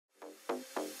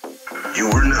You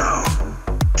are now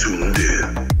tuned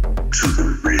in to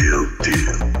The Real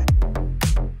Deal.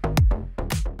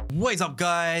 What is up,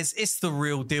 guys? It's The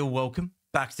Real Deal. Welcome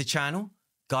back to the channel.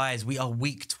 Guys, we are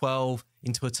week 12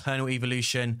 into Eternal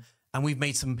Evolution, and we've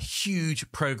made some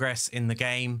huge progress in the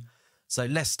game. So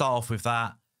let's start off with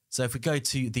that. So if we go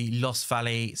to the Lost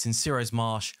Valley, Sincero's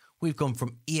Marsh, we've gone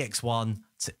from EX1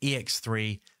 to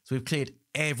EX3. So we've cleared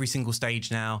every single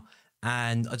stage now.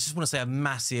 And I just want to say a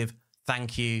massive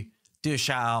thank you. Do a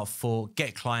shout out for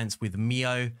Get Clients with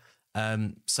Mio.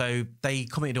 So they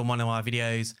commented on one of my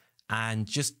videos and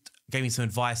just gave me some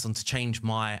advice on to change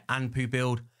my Anpu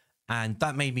build. And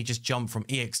that made me just jump from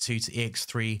EX2 to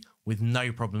EX3 with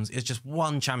no problems. It's just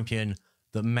one champion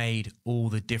that made all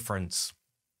the difference.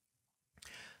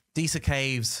 Disa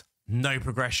Caves, no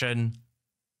progression.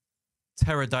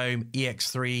 Terradome,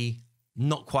 EX3,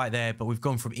 not quite there, but we've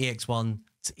gone from EX1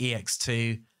 to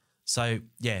EX2. So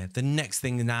yeah, the next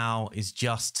thing now is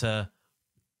just to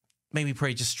maybe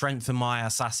probably just strengthen my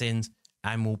assassins,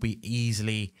 and we'll be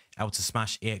easily able to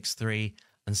smash EX3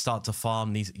 and start to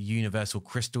farm these universal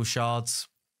crystal shards.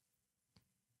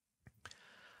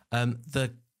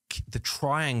 The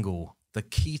triangle, the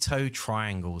keto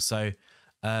triangle. So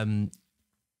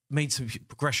made some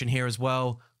progression here as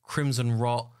well. Crimson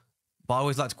Rot, but I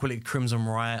always like to call it Crimson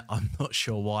Riot. I'm not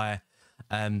sure why.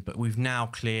 But we've now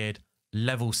cleared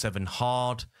level 7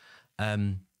 hard.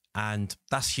 And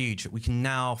that's huge. We can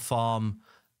now farm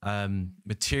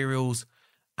materials,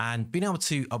 and being able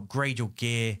to upgrade your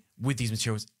gear with these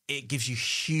materials, it gives you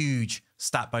huge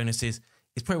stat bonuses.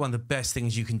 It's probably one of the best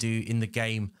things you can do in the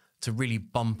game to really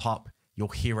bump up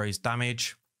your hero's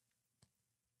damage.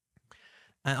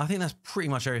 And I think that's pretty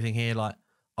much everything here. Like,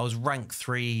 I was rank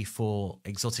 3 for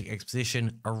Exotic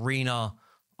Exposition. Arena,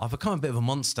 I've become a bit of a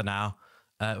monster now.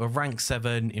 We're rank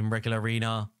 7 in regular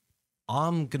arena.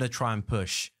 I'm going to try and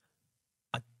push.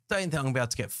 I don't think I'm going to be able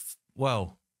to get...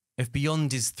 well, if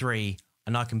Beyond is 3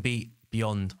 and I can beat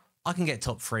Beyond, I can get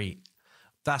top 3.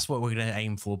 That's what we're going to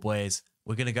aim for, boys.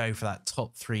 We're going to go for that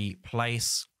top 3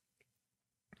 place.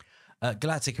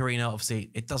 Galactic Arena, obviously,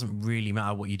 it doesn't really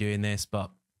matter what you do in this, but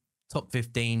top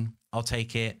 15, I'll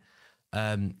take it.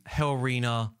 Hell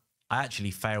Arena, I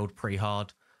actually failed pretty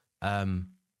hard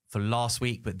for last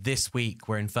week, but this week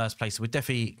we're in first place, so we're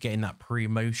definitely getting that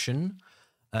promotion.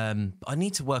 I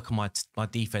need to work on my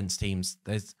defense teams.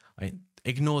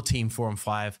 Ignore team 4 and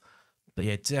 5, but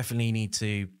yeah, definitely need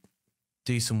to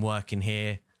do some work in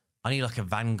here. I need like a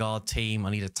Vanguard team.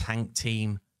 I need a tank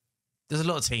team. There's a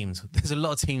lot of teams. There's a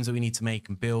lot of teams that we need to make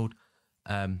and build.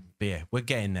 But yeah, we're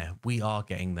getting there. We are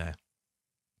getting there.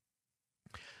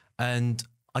 And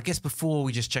I guess before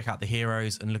we just check out the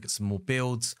heroes and look at some more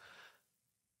builds,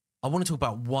 I want to talk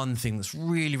about one thing that's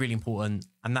really, really important,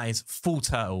 and that is full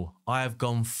turtle. I have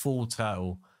gone full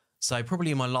turtle. So probably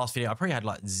in my last video, I probably had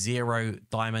like 0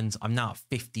 diamonds. I'm now at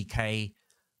 50k.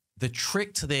 The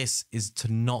trick to this is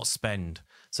to not spend.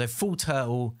 So full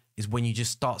turtle is when you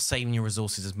just start saving your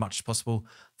resources as much as possible.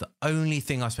 The only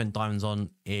thing I spend diamonds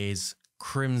on is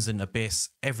Crimson Abyss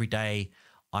every day.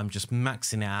 I'm just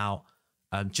maxing it out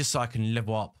just so I can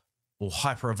level up or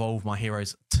hyper evolve my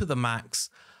heroes to the max.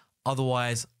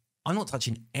 Otherwise, I'm not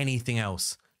touching anything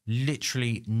else.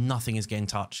 Literally nothing is getting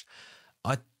touched.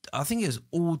 I think it was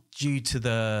all due to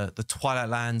the Twilight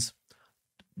Lands.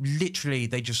 Literally,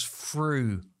 they just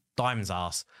threw diamonds at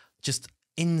us. Just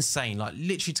insane. Like,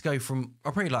 literally to go from, I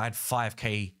probably like had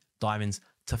 5k diamonds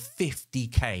to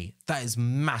 50k. That is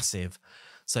massive.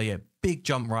 So yeah, big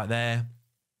jump right there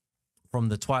from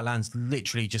the Twilight Lands.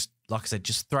 Literally just, like I said,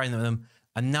 just throwing them at them.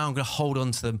 And now I'm going to hold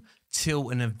on to them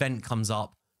till an event comes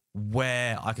up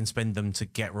where I can spend them to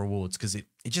get rewards, because it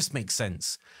just makes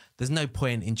sense. There's no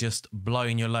point in just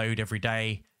blowing your load every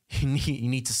day. You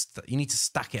need to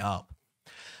stack it up.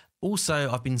 Also,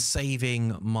 I've been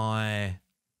saving my,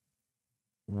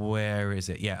 where is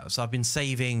it? Yeah, so I've been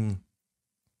saving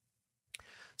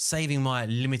my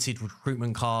limited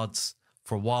recruitment cards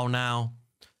for a while now.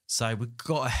 So we've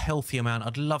got a healthy amount.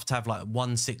 I'd love to have like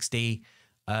 160.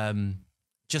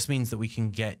 Just means that we can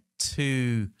get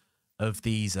 2 of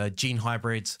these gene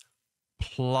hybrids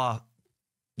plus,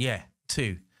 yeah,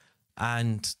 2.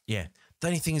 And yeah, the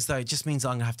only thing is though, it just means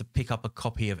I'm gonna have to pick up a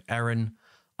copy of Eren.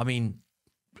 I mean,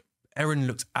 Eren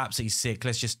looks absolutely sick.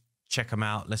 Let's just check them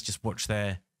out. Let's just watch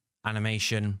their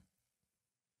animation.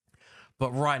 But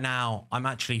right now, I'm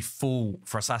actually full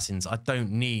for assassins. I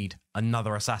don't need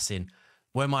another assassin.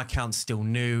 Where my account's still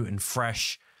new and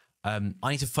fresh, I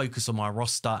need to focus on my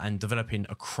roster and developing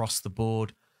across the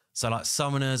board. So like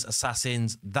summoners,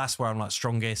 assassins, that's where I'm like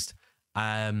strongest.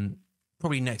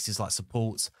 Probably next is like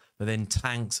supports, but then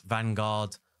tanks,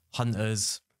 vanguard,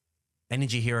 hunters.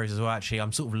 energy heroes as well. Actually,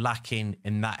 I'm sort of lacking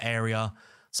in that area.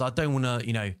 So I don't want to,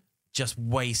 you know, just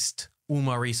waste all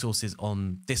my resources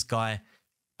on this guy.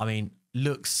 I mean,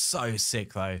 looks so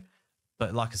sick though.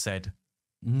 But like I said,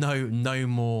 no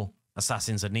more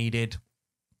assassins are needed.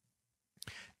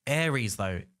 Ares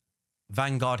though,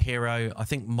 Vanguard hero. I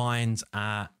think mine's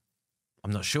at,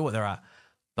 I'm not sure what they're at,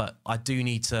 but I do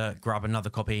need to grab another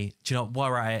copy. Do you know what? While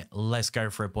we're at it, let's go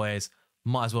for it, boys.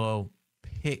 Might as well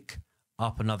pick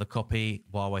up another copy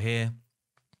while we're here.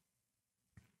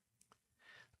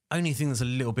 Only thing that's a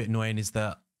little bit annoying is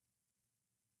that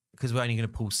because we're only going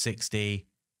to pull 60,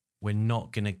 we're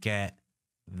not going to get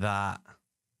that.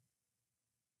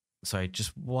 Sorry,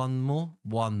 just one more.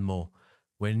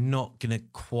 We're not going to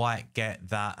quite get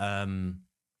that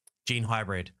gene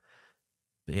hybrid.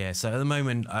 But yeah, so at the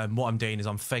moment, what I'm doing is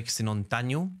I'm focusing on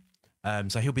Daniel.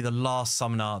 So he'll be the last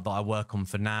summoner that I work on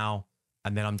for now.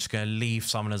 And then I'm just going to leave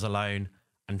summoners alone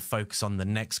and focus on the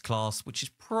next class, which is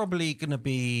probably going to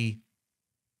be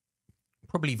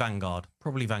Vanguard.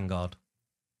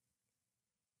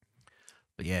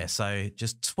 But yeah, so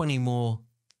just 20 more.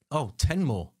 Oh, 10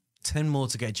 more. 10 more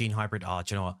to get gene hybrid. Ah,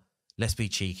 do you know what? Let's be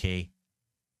cheeky.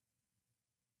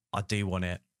 I do want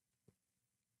it.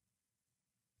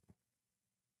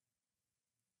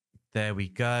 There we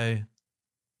go.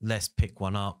 Let's pick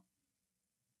one up.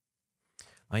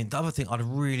 I mean, the other thing I'd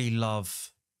really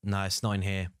love... No, it's not in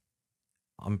here.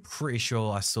 I'm pretty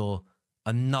sure I saw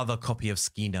another copy of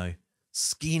Skino.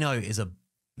 Skino is a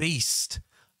beast.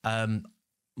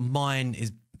 Mine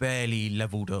is barely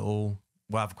leveled at all.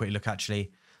 We'll have a quick look,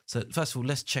 actually. So, first of all,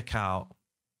 let's check out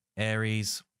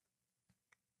Ares.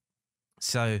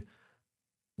 So,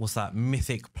 what's that?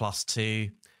 Mythic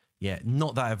 +2. Yeah,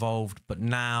 not that evolved, but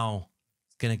now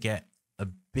it's going to get a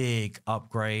big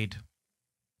upgrade.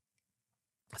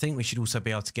 I think we should also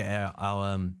be able to get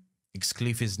our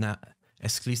exclusives now,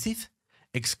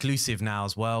 exclusive now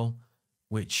as well,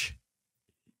 which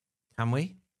can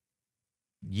we?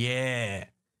 Yeah.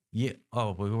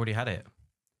 Oh, we already had it.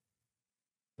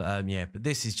 But yeah, but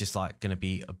this is just like going to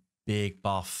be a big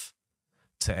buff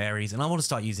to Ares, and I want to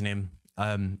start using him.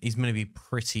 He's going to be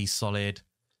pretty solid,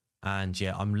 and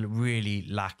yeah, I'm really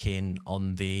lacking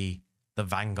on the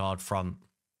Vanguard front.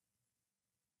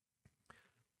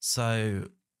 So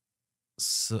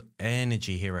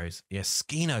energy heroes, yeah,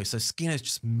 Skino. So Skino's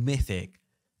just mythic.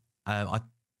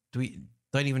 We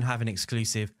don't even have an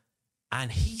exclusive,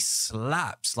 and he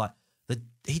slaps like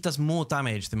he does more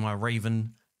damage than my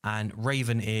Raven, and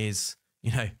Raven is,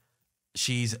 you know,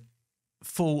 she's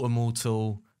full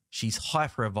immortal, she's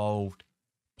hyper evolved,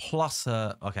 plus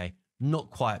her, okay,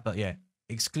 not quite, but yeah,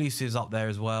 exclusives up there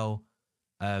as well.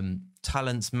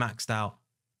 Talents maxed out,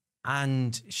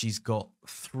 and she's got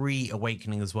 3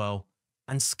 awakening as well.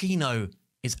 And Skino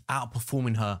is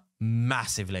outperforming her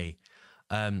massively.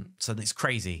 So it's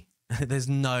crazy. There's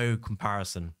no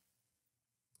comparison.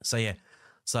 So yeah,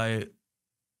 so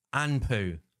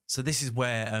Anpu. So this is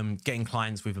where getting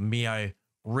clients with a Mio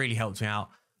really helped me out.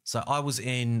 So I was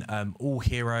in all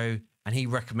hero, and he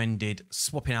recommended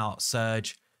swapping out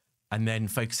Surge and then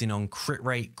focusing on crit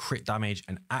rate, crit damage,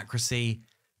 and accuracy.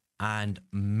 And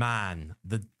man,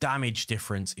 the damage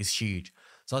difference is huge.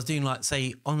 So I was doing, like,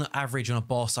 say, on the average on a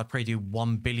boss, I'd probably do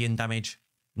 1 billion damage.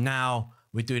 Now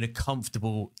we're doing a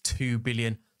comfortable 2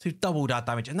 billion. So we've doubled our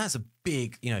damage. And that's a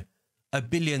big, you know, a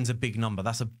billion's a big number.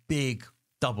 That's a big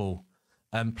double.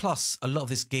 Plus, a lot of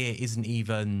this gear isn't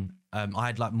even... I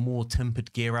had, like, more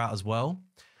tempered gear out as well.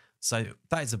 So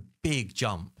that is a big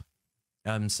jump.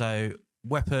 So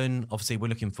weapon, obviously, we're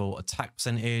looking for attack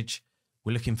percentage.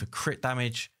 We're looking for crit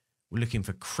damage. We're looking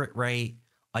for crit rate.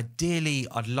 Ideally,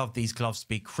 I'd love these gloves to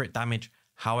be crit damage.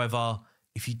 However,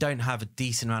 if you don't have a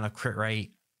decent amount of crit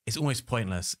rate, it's almost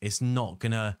pointless. It's not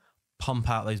going to pump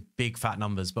out those big fat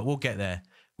numbers, but we'll get there.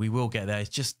 We will get there. It's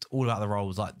just all about the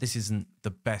rolls. Like, this isn't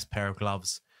the best pair of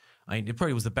gloves. I mean, it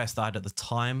probably was the best I had at the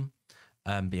time.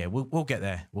 But yeah, we'll get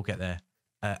there. We'll get there.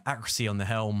 Accuracy on the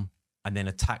helm, and then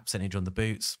attack percentage on the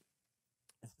boots,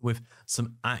 with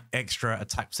some extra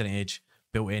attack percentage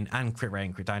built in, and crit rate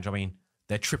and crit damage. I mean,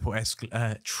 they're triple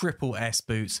S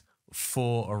boots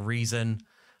for a reason.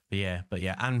 But yeah,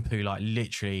 Anpu, like,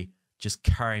 literally just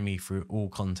carrying me through all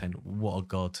content. What a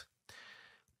god.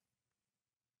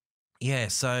 Yeah,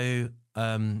 so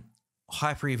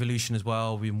hyper evolution as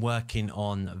well. We've been working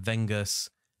on Vengus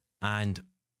and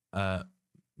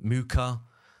Muka.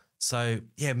 So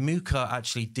yeah, Muka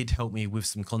actually did help me with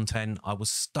some content. I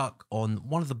was stuck on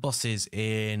one of the bosses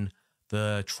in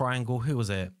the triangle. Who was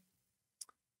it?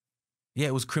 Yeah,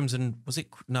 it was Crimson. Was it?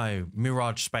 No,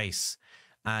 Mirage Space.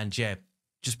 And yeah,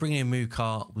 just bringing in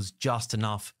Muka was just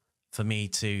enough for me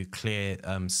to clear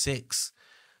 6.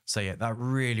 So yeah, that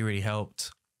really, really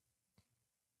helped.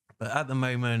 But at the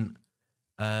moment,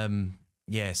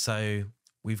 yeah, so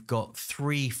we've got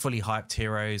 3 fully hyped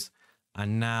heroes,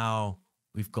 and now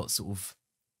we've got sort of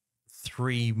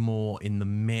 3 more in the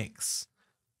mix.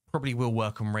 Probably will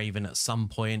work on Raven at some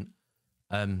point.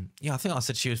 Yeah, I think I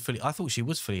said she was fully, I thought she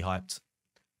was fully hyped.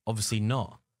 Obviously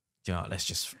not. You know, let's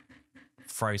just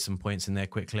throw some points in there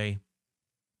quickly.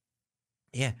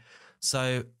 Yeah,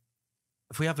 so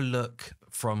if we have a look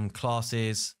from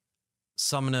classes,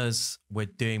 summoners, we're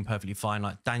doing perfectly fine.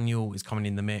 Like Daniel is coming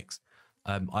in the mix.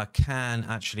 I can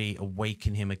actually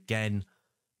awaken him again,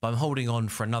 but I'm holding on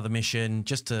for another mission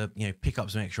just to, you know, pick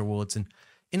up some extra rewards. And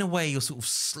in a way, you're sort of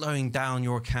slowing down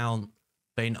your account,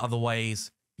 but in other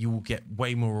ways, you will get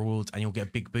way more rewards and you'll get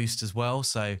a big boost as well.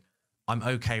 So I'm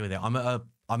okay with it. I'm at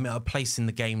a place in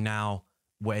the game now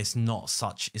where it's not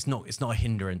a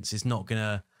hindrance. It's not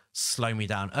gonna slow me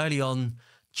down. Early on,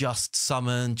 just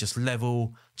summon, just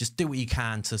level, just do what you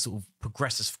can to sort of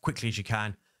progress as quickly as you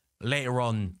can. Later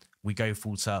on, we go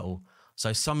full turtle.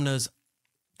 So summoners,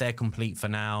 they're complete for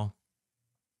now.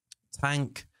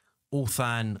 Tank,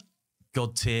 Orthan,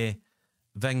 God tier.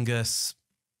 Vengus,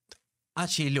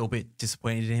 actually a little bit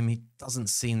disappointed in him. He doesn't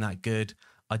seem that good.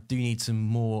 I do need some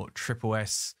more triple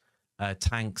S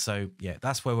tank. So yeah,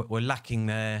 that's where we're lacking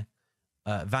there.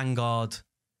 Vanguard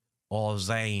or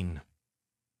Zane.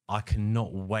 I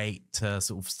cannot wait to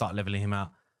sort of start leveling him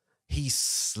out. He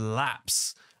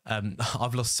slaps.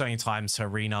 I've lost so many times to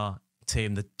Arena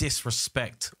team. The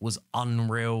disrespect was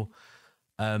unreal.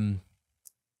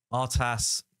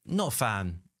 Arthas, not a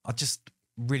fan. I just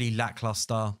really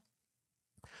lackluster.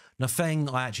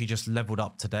 Nafeng, I actually just leveled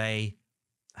up today.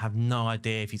 Have no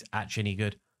idea if he's actually any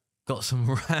good. Got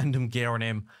some random gear on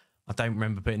him. I don't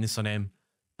remember putting this on him.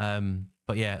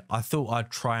 But yeah, I thought I'd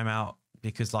try him out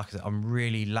because, like I said, I'm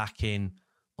really lacking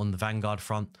on the Vanguard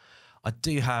front. I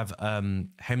do have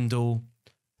Hemdall,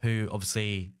 who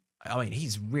obviously, I mean,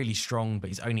 he's really strong, but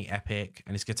he's only epic,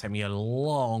 and it's going to take me a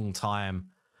long time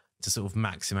to sort of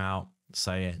max him out.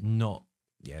 So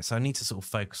yeah, so I need to sort of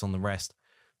focus on the rest.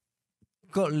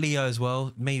 Got Leo as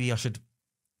well. Maybe I should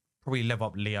probably level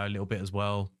up Leo a little bit as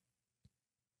well.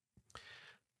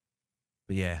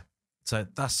 But yeah, so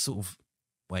that's sort of,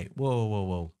 wait,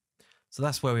 whoa. So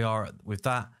that's where we are with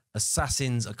that.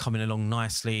 Assassins are coming along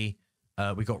nicely.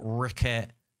 We got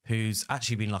Ricket, who's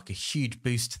actually been like a huge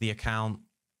boost to the account.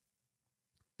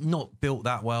 Not built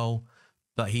that well,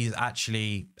 but he's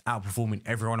actually outperforming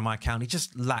everyone on my account. He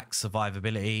just lacks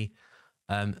survivability.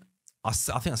 I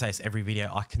think I say this every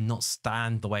video. I cannot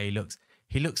stand the way he looks.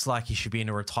 He looks like he should be in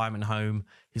a retirement home.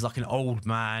 He's like an old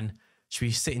man. Should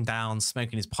be sitting down,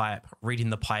 smoking his pipe, reading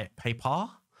the paper.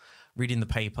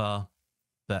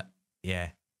 But yeah,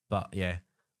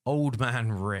 old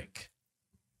man Rick.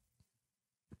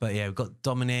 But yeah, we've got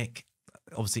Dominic.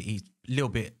 Obviously, he's a little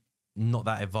bit not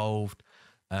that evolved.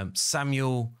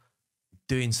 Samuel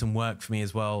doing some work for me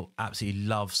as well. Absolutely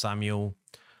love Samuel.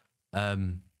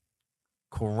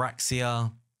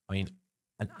 Coraxia, I mean,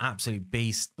 an absolute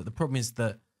beast. But the problem is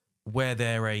that where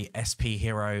they're a SP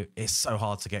hero, it's so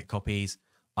hard to get copies.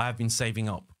 I have been saving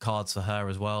up cards for her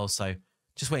as well. So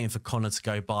just waiting for Connor to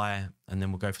go by, and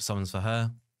then we'll go for summons for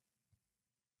her.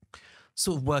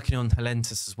 Sort of working on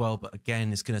Helentus as well, but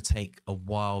again, it's going to take a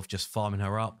while of just farming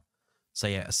her up. So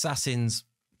yeah, Assassins,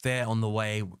 they're on the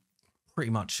way,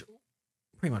 pretty much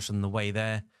on the way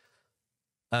there.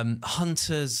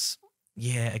 Hunters,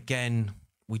 yeah, again,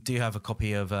 we do have a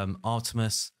copy of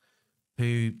Artemis,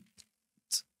 who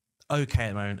okay at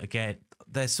the moment. Again,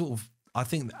 they're sort of, I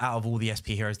think out of all the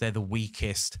SP heroes, they're the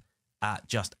weakest at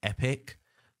just epic.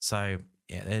 So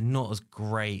yeah, they're not as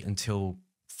great until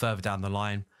further down the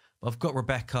line. But I've got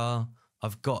Rebecca,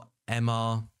 I've got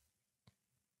Emma,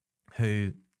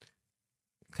 who,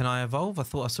 can I evolve? I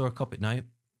thought I saw a copy. No,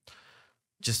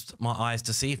 just my eyes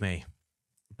deceive me.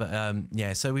 But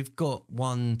yeah, so we've got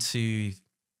 1, 2,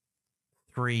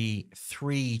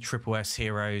 3 triple S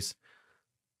heroes.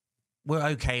 We're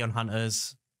okay on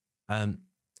hunters.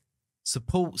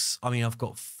 Supports, I mean, I've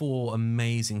got 4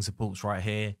 amazing supports right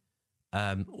here.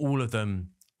 All of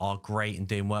them are great and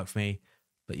doing work for me.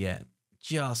 But yeah,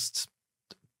 just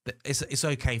it's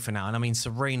okay for now. And I mean,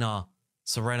 Serena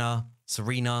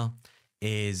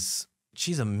is,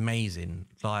 she's amazing.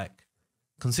 Like,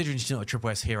 considering she's not a triple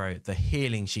S hero, the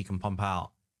healing she can pump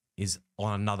out is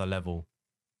on another level.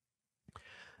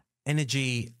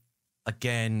 Energy,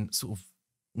 again, sort of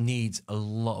needs a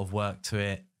lot of work to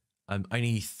it.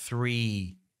 Only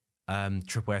 3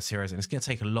 triple S heroes, and it's going to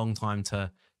take a long time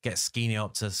to get Skeeny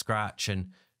up to scratch.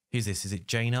 And who's this? Is it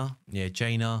Jaina? Yeah,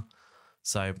 Jaina.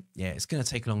 So yeah, it's going to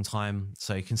take a long time.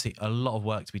 So you can see a lot of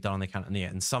work to be done on the account,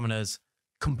 and Summoners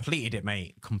completed it,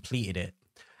 mate. Completed it.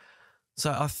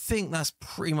 So I think that's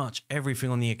pretty much everything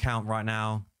on the account right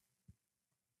now.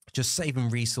 Just saving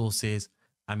resources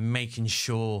and making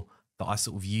sure that I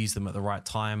sort of use them at the right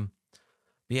time.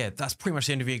 But yeah, that's pretty much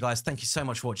the end of the video, guys. Thank you so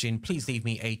much for watching. Please leave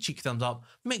me a cheeky thumbs up.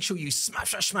 Make sure you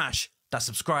smash that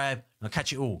subscribe. And I'll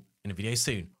catch you all in a video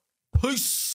soon. Peace.